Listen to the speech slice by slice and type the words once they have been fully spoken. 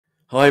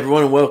Hi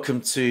everyone and welcome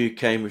to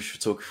Cambridge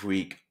Photography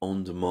Week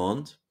on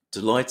Demand.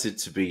 Delighted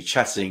to be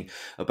chatting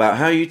about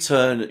how you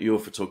turn your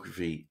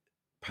photography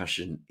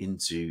passion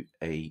into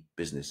a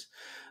business.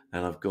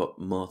 And I've got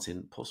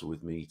Martyn Postle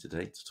with me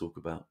today to talk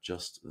about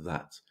just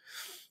that.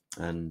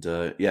 And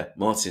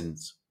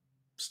Martyn's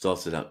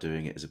started out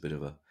doing it as a bit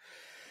of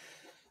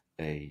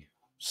a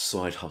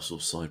side hustle,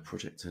 side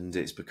project, and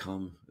it's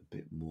become a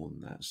bit more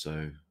than that.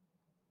 So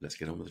let's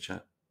get on with the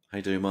chat. How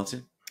you doing,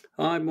 Martyn?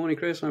 Hi, morning,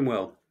 Chris. I'm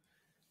well.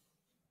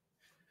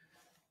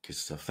 Good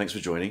stuff. Thanks for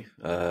joining.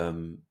 Let's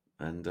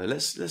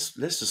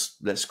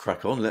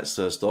crack on. Let's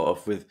start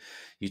off with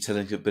you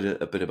telling a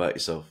bit about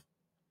yourself.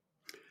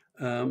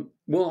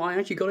 Well, I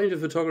actually got into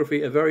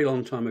photography a very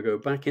long time ago,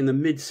 back in the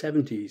mid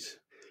 70s.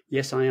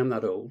 Yes, I am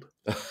that old.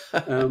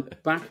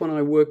 Back when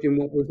I worked in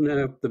what was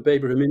now the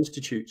Babraham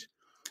Institute,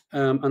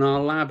 and our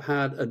lab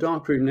had a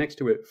dark room next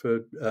to it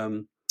for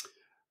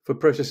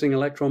processing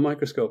electron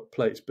microscope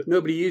plates, but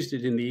nobody used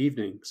it in the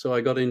evening. So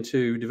I got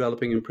into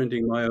developing and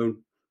printing my own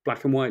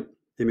black and white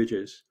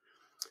images.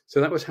 So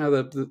that was how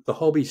the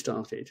hobby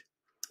started.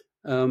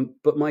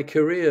 But my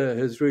career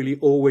has really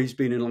always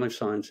been in life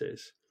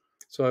sciences.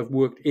 So I've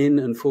worked in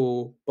and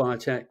for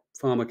biotech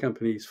pharma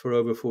companies for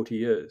over 40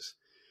 years.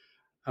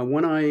 And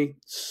when I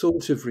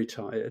sort of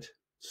retired,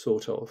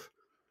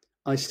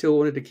 I still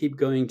wanted to keep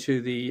going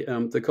to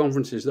the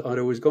conferences that I'd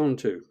always gone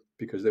to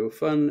because they were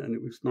fun and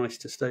it was nice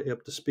to stay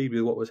up to speed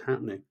with what was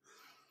happening.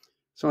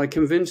 So I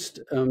convinced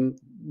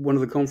one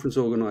of the conference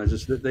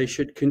organizers that they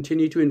should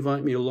continue to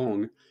invite me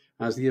along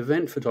as the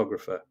event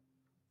photographer.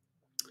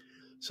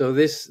 So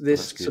this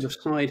sort of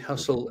side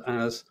hustle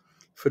as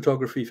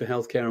photography for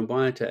healthcare and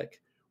biotech,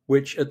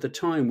 which at the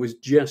time was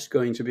just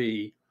going to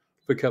be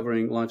for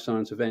covering life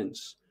science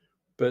events.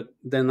 But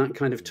then that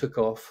kind of took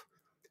off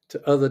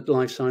to other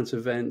life science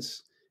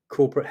events,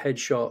 corporate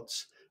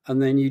headshots,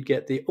 and then you'd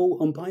get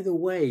and by the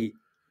way,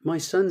 my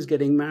son's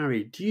getting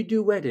married. Do you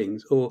do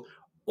weddings? Or,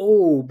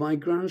 oh, my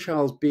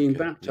grandchild's being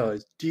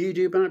baptized. Yeah. Do you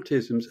do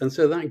baptisms? And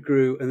so that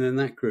grew, and then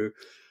that grew.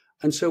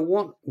 And so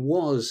what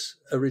was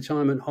a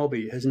retirement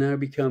hobby has now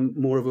become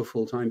more of a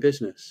full-time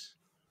business.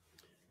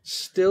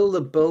 Still,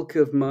 the bulk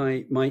of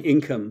my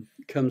income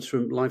comes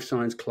from life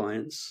science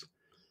clients,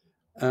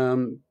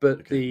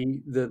 but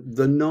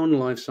the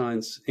non-life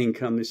science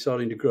income is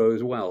starting to grow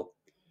as well.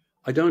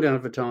 I don't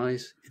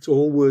advertise; it's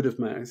all word of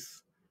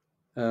mouth,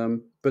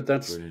 but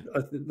that's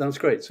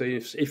great. So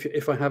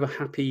if I have a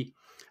happy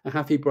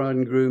bride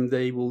and groom,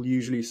 they will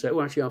usually say,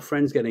 "Oh, actually, our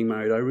friend's getting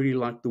married. I really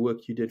like the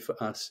work you did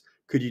for us.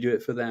 Could you do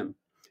it for them?"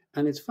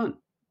 And it's fun.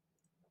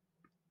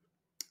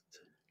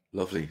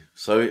 Lovely.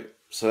 So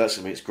that's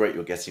it's great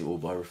you're getting all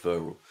by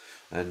referral.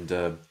 And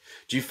do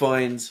you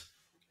find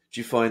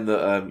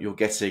that you're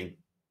getting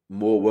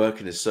more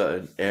work in a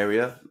certain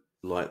area,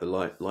 like the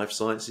life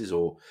sciences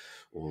or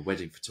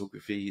wedding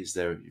photography?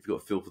 You've got a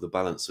feel for the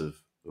balance of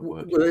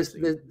work? Well,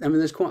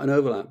 there's quite an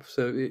overlap.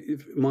 So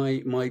if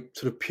my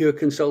sort of pure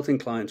consulting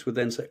clients would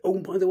then say, "Oh,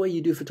 by the way,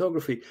 you do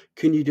photography.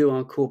 Can you do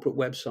our corporate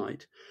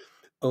website?"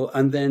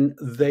 And then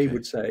they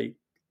would say,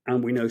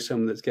 "And we know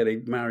someone that's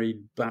getting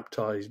married,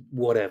 baptized,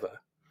 whatever."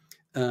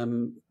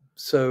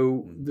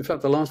 So in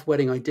fact, the last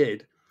wedding I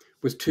did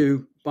was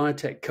two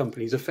biotech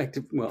companies,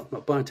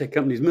 not biotech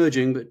companies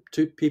merging, but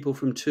two people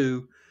from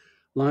two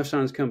life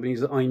science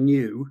companies that I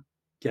knew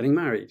getting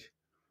married,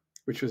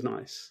 which was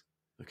nice.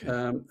 Okay.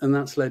 And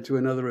that's led to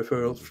another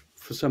referral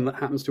for someone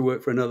that happens to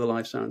work for another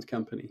life science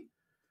company.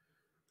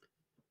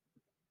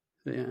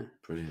 Yeah,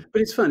 brilliant.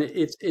 But it's fun.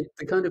 It's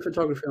the kind of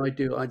photography I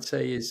do. I'd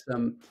say is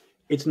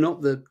it's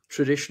not the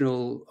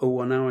traditional. Oh,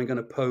 well, now I'm going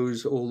to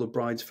pose all the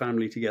bride's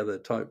family together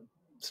type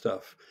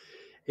stuff.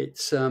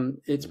 It's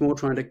more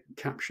trying to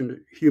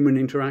capture human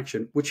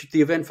interaction, which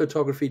the event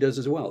photography does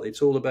as well.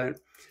 It's all about,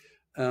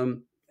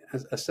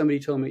 as somebody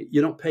told me,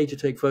 you're not paid to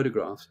take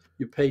photographs.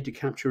 You're paid to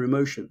capture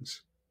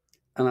emotions,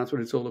 and that's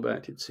what it's all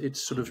about.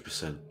 It's sort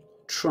 100%. Of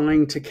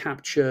trying to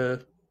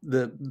capture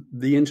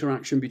the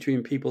interaction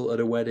between people at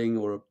a wedding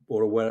or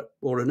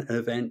an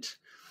event.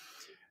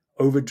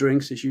 Over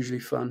drinks is usually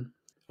fun.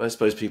 I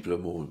suppose people are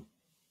more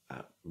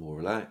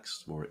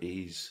relaxed, more at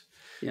ease,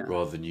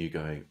 rather than you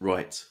going,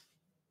 right,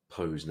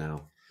 pose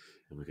now,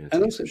 and we're going to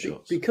take some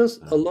shots. Because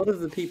a lot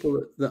of the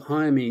people that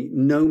hire me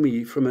know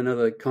me from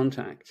another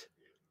contact.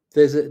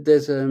 There's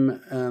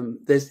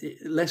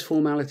less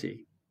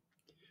formality,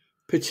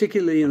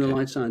 particularly in the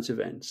life science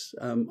events.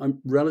 I'm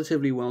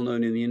relatively well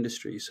known in the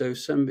industry, so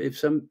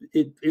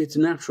it's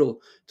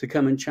natural to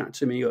come and chat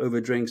to me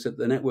over drinks at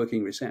the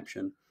networking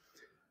reception,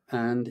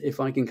 and if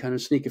I can kind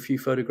of sneak a few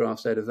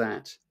photographs out of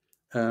that,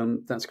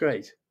 that's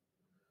great.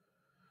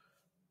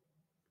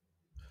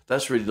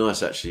 That's really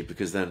nice, actually,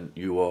 because then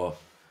you're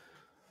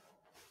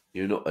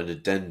not an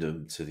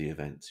addendum to the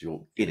event;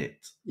 you're in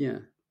it. Yeah,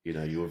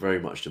 you're very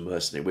much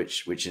immersed in it,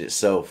 which in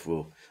itself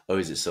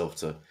owes itself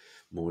to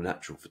more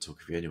natural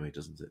photography anyway,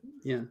 doesn't it?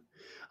 Yeah,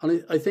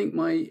 and I think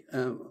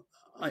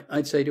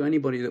I'd say to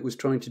anybody that was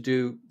trying to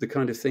do the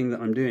kind of thing that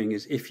I'm doing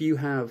is if you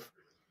have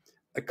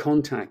a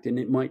contact, and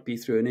it might be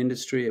through an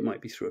industry, it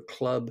might be through a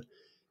club,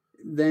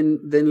 then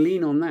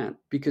lean on that,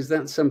 because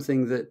that's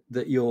something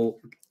that your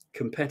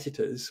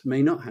competitors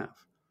may not have.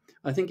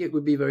 I think it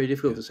would be very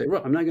difficult to say,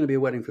 right, I'm now going to be a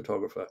wedding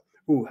photographer.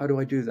 Oh, how do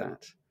I do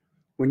that?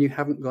 When you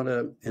haven't got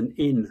an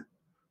in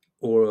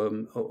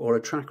or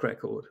a track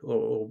record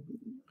or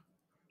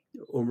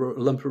a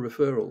lump of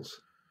referrals.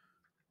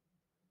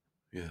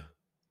 Yeah.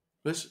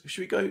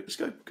 Should we go? Let's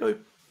go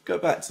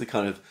back to the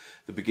kind of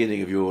the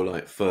beginning of your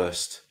like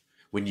first,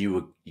 when you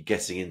were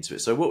getting into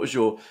it. So what was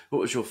your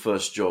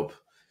first job?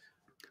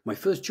 My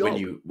first job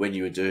when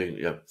you were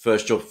doing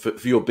first job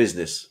for your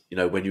business.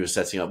 When you were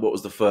setting up, what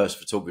was the first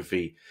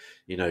photography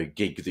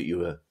gig that you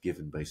were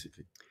given,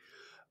 basically?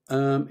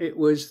 It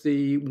was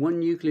the One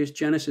Nucleus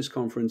Genesis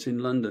conference in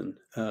London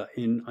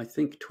in, I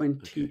think,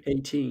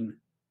 2018. Okay.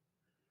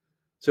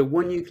 So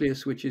One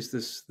Nucleus, which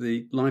is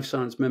the Life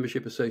Science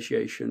Membership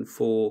Association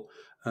for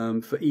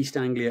East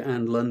Anglia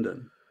and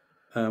London,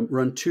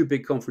 run two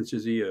big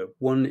conferences a year,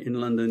 one in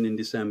London in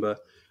December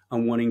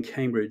and one in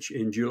Cambridge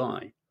in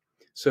July.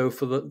 So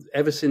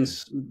ever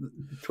since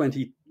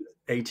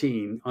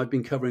 2018, I've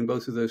been covering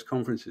both of those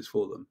conferences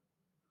for them.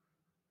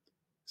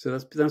 So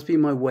that's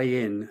been my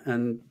way in,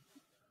 and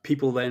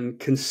people then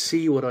can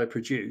see what I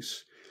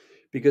produce,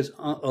 because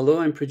although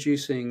I'm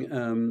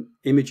producing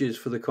images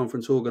for the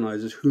conference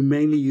organizers who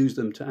mainly use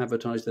them to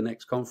advertise the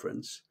next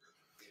conference,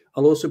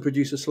 I'll also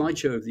produce a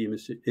slideshow of the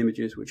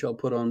images, which I'll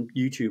put on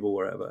YouTube or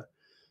wherever.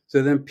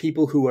 So then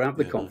people who were at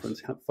the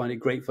conference find it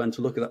great fun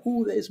to look at that.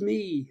 Oh, there's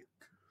me.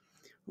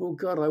 Oh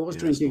God, I was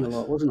drinking a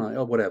lot, wasn't I?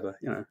 Oh, whatever,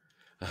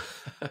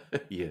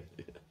 Yeah.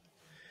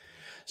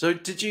 So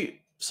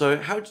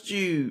how did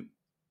you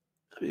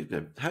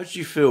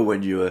feel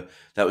when you were,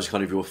 that was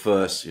kind of your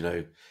first,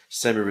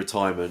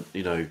 semi-retirement,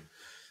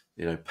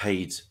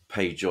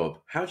 paid job?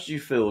 How did you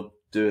feel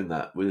doing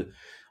that?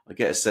 I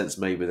get a sense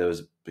maybe there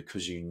was,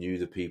 because you knew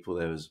the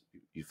people,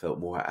 you felt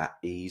more at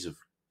ease of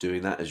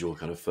doing that as your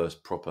kind of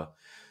first proper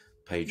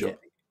paid job.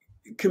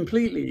 Yeah,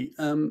 completely.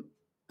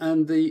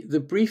 And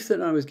the brief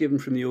that I was given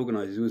from the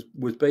organisers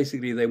was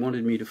basically they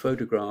wanted me to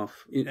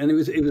photograph, and it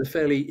was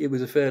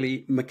a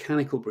fairly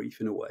mechanical brief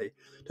in a way,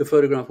 to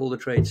photograph all the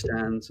trade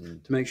stands,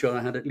 to make sure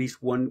I had at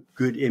least one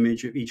good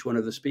image of each one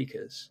of the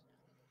speakers.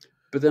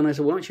 But then I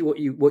said, well,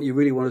 actually, what you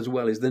really want as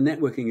well is the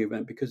networking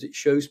event, because it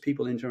shows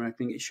people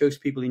interacting, it shows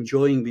people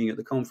enjoying being at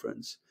the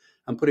conference.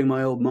 And putting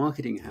my old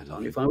marketing hat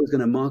on, if I was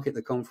going to market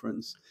the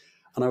conference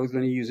and I was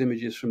going to use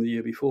images from the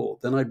year before,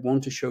 then I'd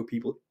want to show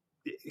people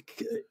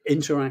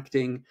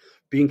interacting,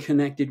 being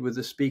connected with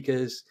the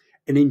speakers,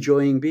 and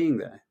enjoying being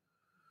there.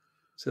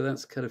 So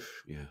that's kind of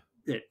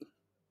it.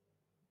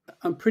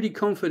 I'm pretty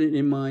confident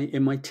in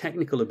my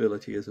technical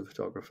ability as a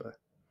photographer,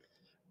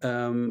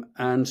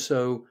 and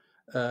so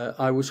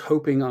I was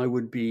hoping I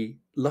would be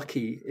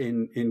lucky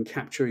in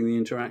capturing the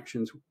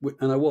interactions,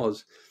 and I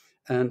was.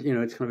 And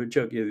it's kind of a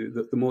joke.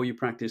 The more you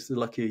practice, the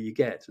luckier you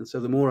get. And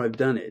so the more I've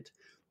done it,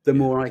 the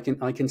more I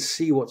can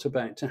see what's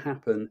about to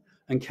happen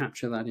and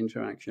capture that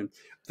interaction.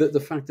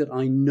 The fact that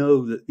I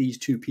know that these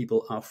two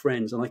people are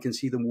friends and I can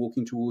see them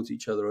walking towards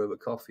each other over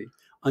coffee,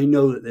 I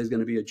know that there's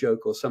going to be a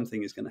joke or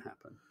something is going to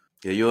happen.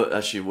 Yeah,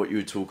 what you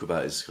would talk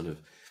about is kind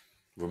of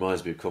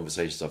reminds me of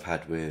conversations I've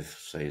had with,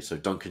 so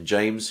Duncan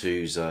James,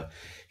 who's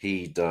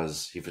he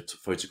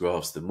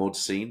photographs the mod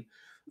scene.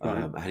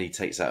 And he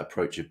takes that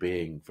approach of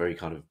being very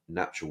kind of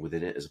natural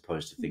within it, as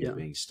opposed to things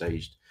being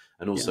staged.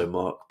 And also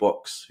Mark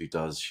Box, who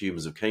does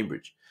Humans of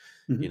Cambridge.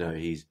 Mm-hmm.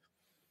 He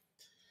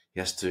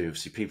has to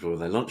see people on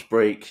their lunch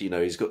break.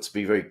 He's got to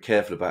be very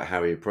careful about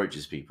how he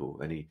approaches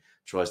people, and he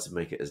tries to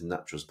make it as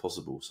natural as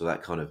possible. So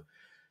that kind of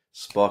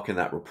sparking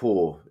that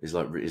rapport is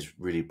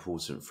really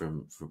important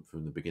from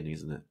the beginning,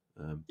 isn't it?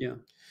 The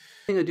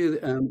thing I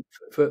do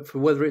for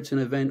whether it's an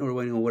event or a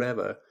wedding or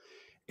whatever,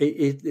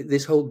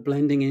 this whole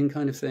blending in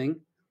kind of thing,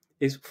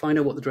 is find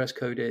out what the dress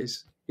code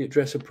is,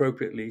 dress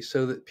appropriately,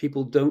 so that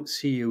people don't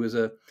see you as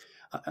a...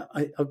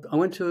 I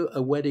went to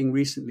a wedding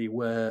recently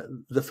where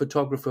the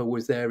photographer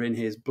was there in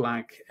his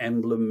black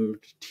emblem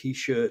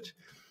T-shirt,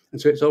 and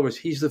so it's obvious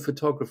he's the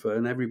photographer,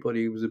 and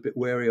everybody was a bit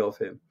wary of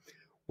him.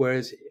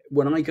 Whereas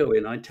when I go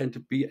in, I tend to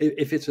be,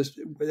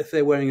 if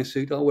they're wearing a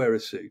suit, I'll wear a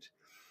suit.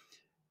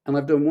 And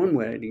I've done one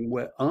wedding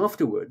where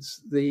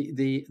afterwards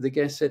the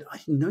guest said, "I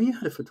didn't know you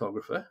had a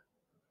photographer."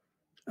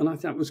 And I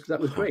thought that was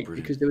great, brilliant,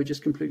 because they were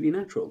just completely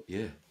natural.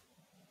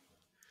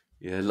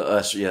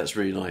 It's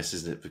really nice,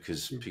 isn't it?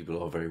 Because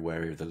people are very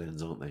wary of the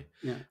lens, aren't they?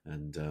 Yeah.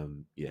 And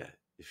and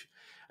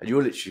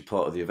you're literally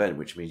part of the event,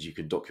 which means you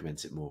can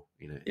document it more,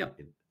 in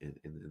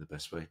the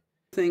best way.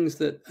 Things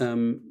that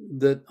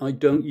I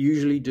don't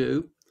usually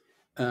do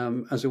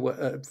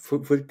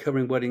for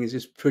covering weddings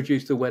is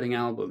produce the wedding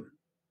album.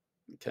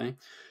 Okay,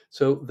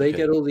 so they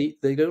get all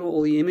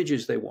the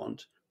images they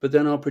want, but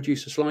then I'll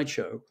produce a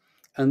slideshow.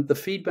 And the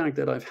feedback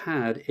that I've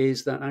had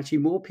is that actually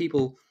more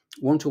people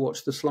want to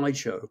watch the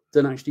slideshow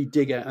than actually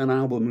dig out an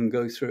album and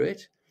go through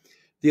it.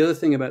 The other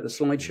thing about the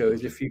slideshow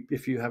is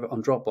if you have it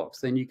on Dropbox,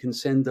 then you can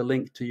send the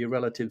link to your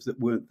relatives that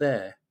weren't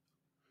there.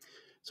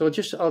 So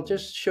I'll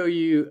just show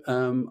you.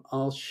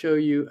 I'll show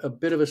you a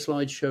bit of a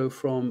slideshow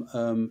from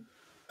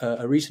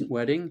a recent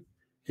wedding,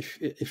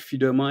 if you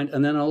don't mind,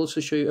 and then I'll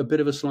also show you a bit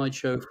of a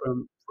slideshow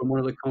from one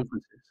of the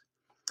conferences.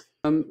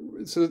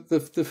 So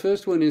the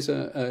first one is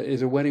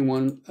a wedding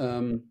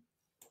one,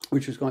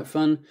 which was quite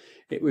fun.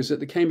 It was at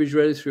the Cambridge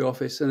Registry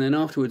Office, and then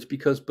afterwards,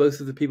 because both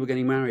of the people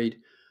getting married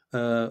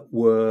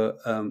were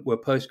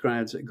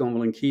postgrads at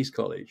Gonville and Caius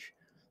College,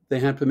 they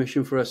had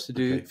permission for us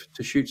to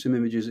shoot some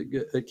images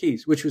at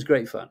Caius, which was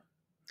great fun.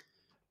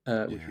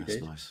 Which we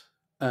did. Nice.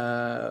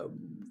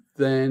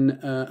 Then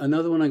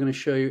another one I'm going to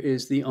show you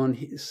is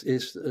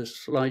is a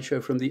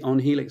slideshow from the On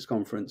Helix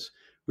conference,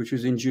 which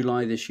was in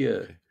July this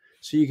year. Okay.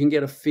 So you can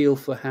get a feel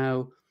for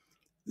how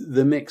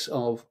the mix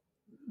of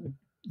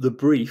the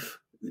brief,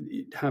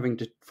 having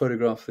to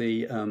photograph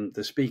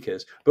the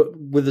speakers, but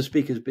with the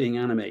speakers being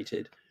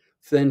animated,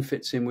 then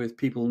fits in with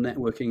people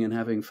networking and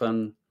having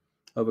fun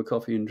over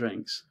coffee and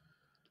drinks.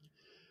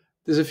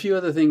 There's a few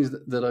other things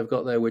that I've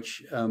got there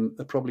which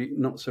are probably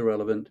not so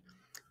relevant.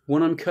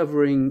 One I'm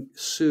covering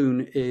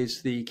soon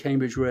is the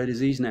Cambridge Rare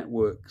Disease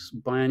Network's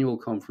biannual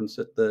conference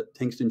at the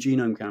Kingston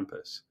Genome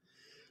Campus.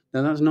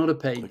 Now, that's not a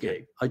paid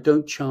gig. I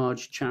don't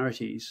charge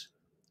charities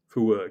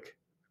for work.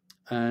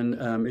 And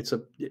nice.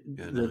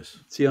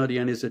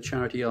 CRDN is a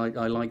charity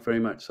I like very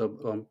much, so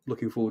I'm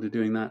looking forward to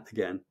doing that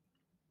again.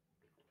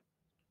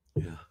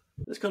 Yeah.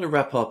 Let's kind of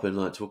wrap up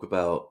and talk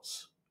about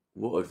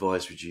what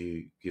advice would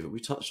you give?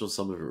 We touched on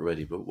some of it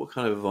already, but what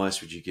kind of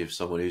advice would you give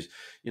someone who's,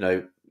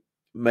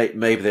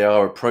 maybe they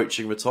are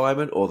approaching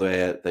retirement, or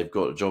they've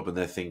got a job and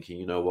they're thinking,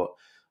 you know what,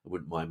 I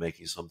wouldn't mind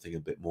making something a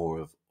bit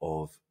more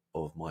of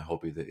my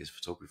hobby that is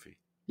photography.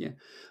 Yeah,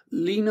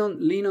 lean on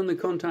the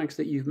contacts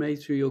that you've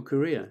made through your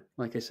career.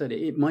 Like I said,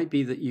 it might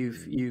be that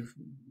you've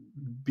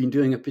been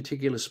doing a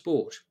particular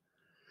sport,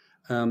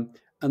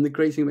 and the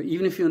great thing about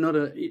even if you're not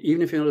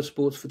a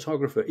sports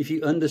photographer, if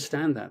you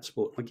understand that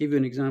sport, I'll give you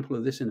an example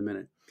of this in a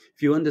minute.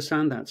 If you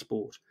understand that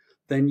sport,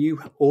 then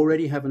you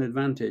already have an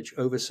advantage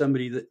over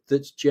somebody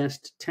that's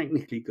just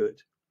technically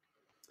good.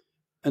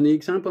 And the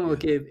example I'll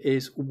give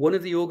is one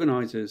of the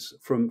organizers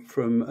from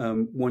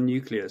One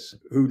Nucleus,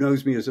 who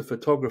knows me as a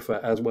photographer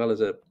as well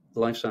as a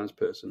life science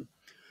person.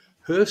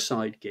 Her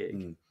side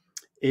gig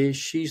is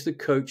she's the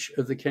coach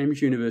of the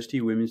Cambridge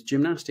University women's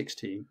gymnastics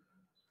team.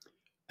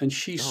 And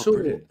she saw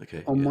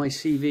on my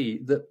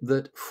CV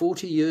that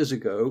 40 years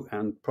ago,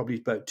 and probably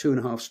about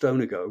 2.5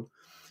 stone ago,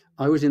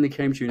 I was in the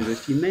Cambridge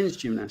University men's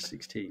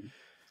gymnastics team.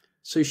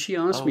 So she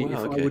asked me if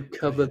I would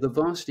cover the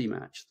varsity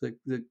match,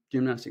 the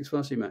gymnastics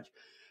varsity match.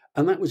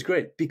 And that was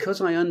great.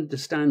 Because I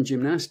understand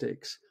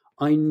gymnastics,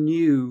 I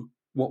knew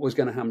what was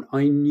going to happen.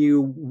 I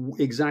knew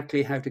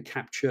exactly how to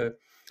capture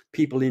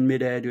people in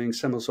midair doing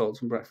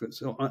somersaults and backflips.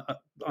 So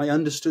I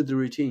understood the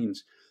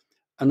routines.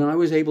 And I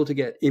was able to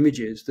get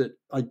images that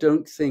I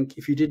don't think,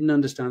 if you didn't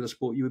understand the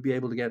sport, you would be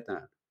able to get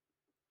that.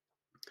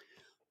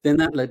 Then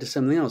that led to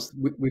something else.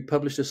 We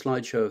published a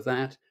slideshow of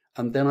that.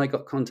 And then I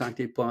got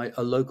contacted by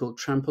a local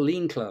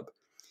trampoline club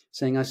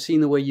saying, I've seen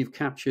the way you've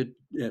captured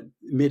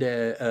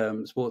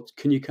mid-air sports.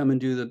 Can you come and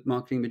do the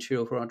marketing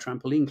material for our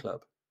trampoline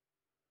club?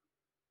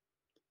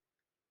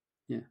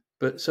 Yeah.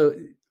 But so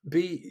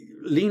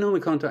lean on the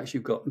contacts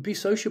you've got and be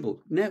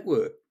sociable,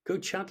 network, go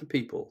chat to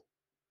people,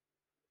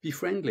 be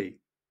friendly.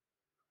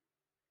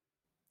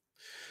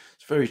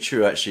 It's very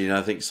true, actually. And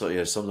I think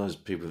sometimes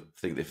people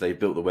think if they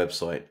built the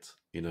website,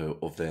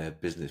 of their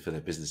business, for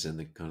their business, and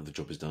the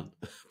job is done.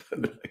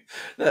 But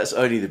that's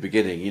only the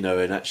beginning,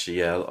 and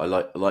actually, I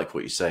like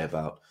what you say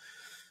about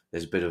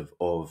there's a bit of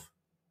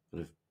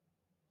kind of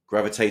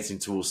gravitating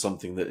towards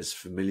something that is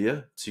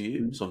familiar to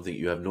you, something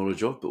you have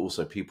knowledge of, but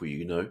also people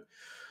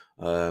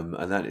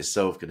and that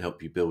itself can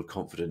help you build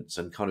confidence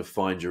and kind of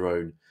find your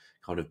own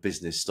kind of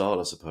business style,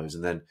 I suppose.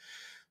 And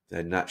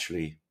then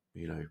naturally,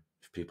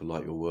 if people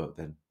like your work,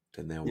 then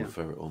they'll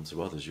refer it on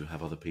to others. You'll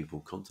have other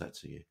people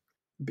contacting you.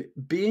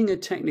 Being a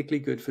technically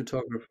good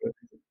photographer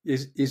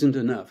isn't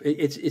enough.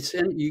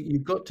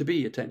 You've got to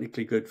be a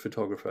technically good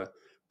photographer,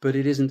 but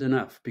it isn't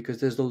enough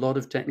because there's a lot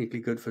of technically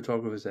good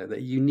photographers out there.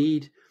 You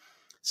need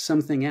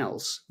something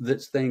else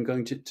that's then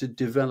going to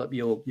develop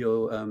your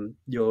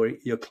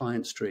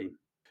client stream.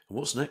 And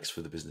what's next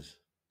for the business?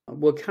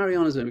 Well, carry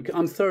on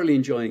I'm thoroughly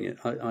enjoying it.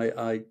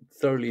 I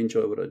thoroughly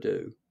enjoy what I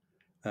do,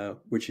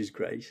 which is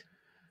great.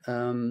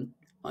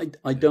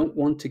 I don't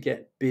want to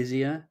get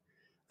busier.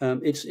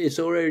 It's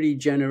already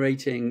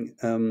generating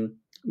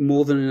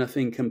more than enough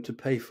income to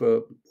pay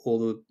for all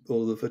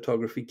the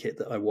photography kit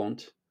that I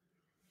want.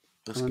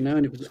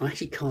 I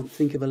actually can't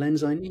think of a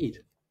lens I need.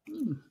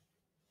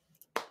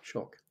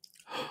 Shock.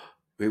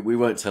 We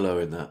won't tell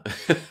Owen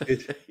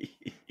that.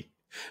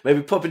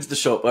 Maybe pop into the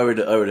shop. Owen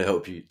will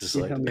help you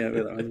decide. Help me out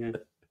with that one, yeah.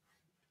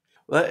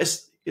 Well,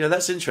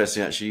 that's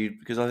interesting actually,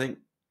 because I think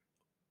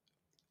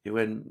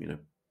when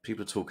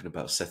people are talking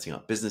about setting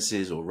up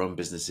businesses or run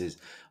businesses,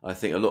 I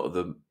think a lot of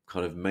the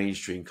kind of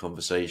mainstream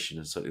conversation,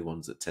 and certainly the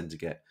ones that tend to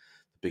get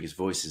the biggest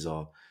voices,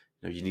 are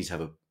you need to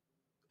have a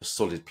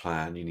solid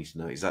plan. You need to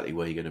know exactly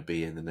where you're going to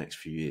be in the next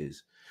few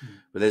years.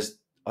 But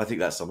I think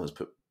that's something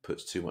that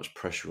puts too much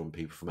pressure on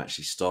people from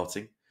actually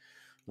starting.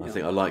 I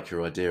think I like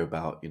your idea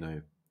about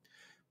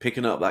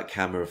picking up that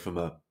camera from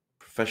a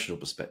professional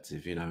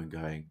perspective, you know, and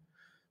going,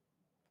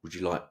 would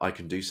you like, I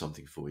can do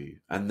something for you.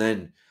 And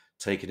then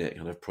taking it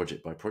kind of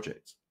project by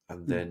project.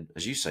 And then,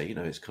 as you say, you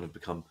know, it's kind of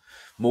become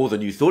more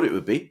than you thought it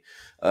would be.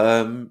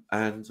 And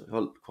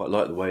I quite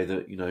like the way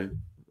that, you know,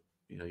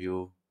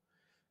 you'll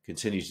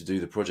continue to do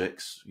the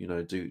projects, you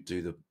know, do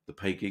the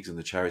paid gigs and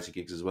the charity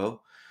gigs as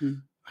well.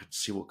 And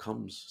see what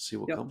comes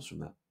comes from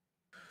that.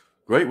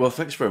 Great. Well,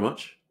 thanks very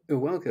much. You're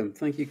welcome.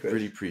 Thank you, Chris.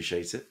 Really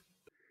appreciate it.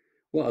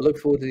 Well, I look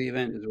forward to the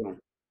event as well.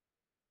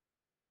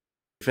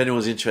 If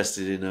anyone's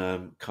interested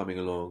in coming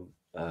along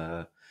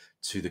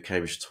to the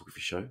Cambridge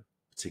Photography Show,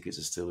 tickets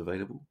are still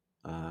available.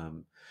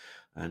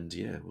 And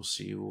yeah, we'll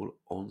see you all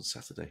on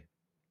Saturday.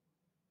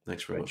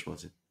 Thanks very much,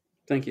 Martyn.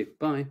 Thank you.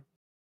 Bye.